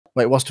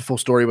Wait, what's the full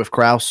story with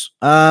Krause?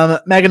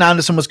 Megan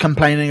Anderson was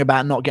complaining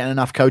about not getting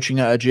enough coaching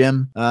at her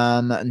gym,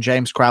 and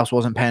James Krause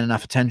wasn't paying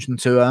enough attention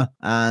to her.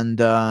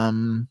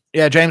 And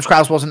yeah, James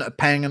Krause wasn't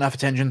paying enough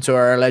attention to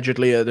her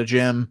allegedly at the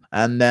gym.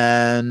 And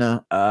then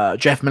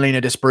Jeff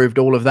Molina disproved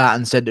all of that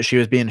and said that she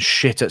was being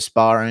shit at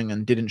sparring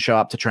and didn't show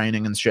up to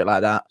training and shit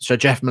like that. So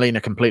Jeff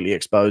Molina completely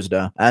exposed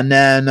her. And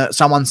then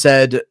someone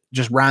said,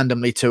 just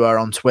randomly to her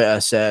on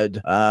Twitter,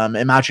 said,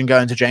 imagine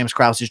going to James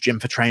Krause's gym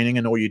for training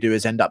and all you do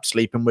is end up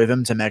sleeping with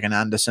him, to Megan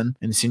Anderson,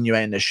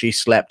 insinuating that she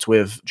slept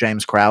with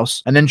James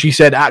Krause. And then she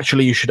said,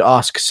 actually, you should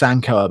ask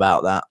Sanko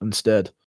about that instead.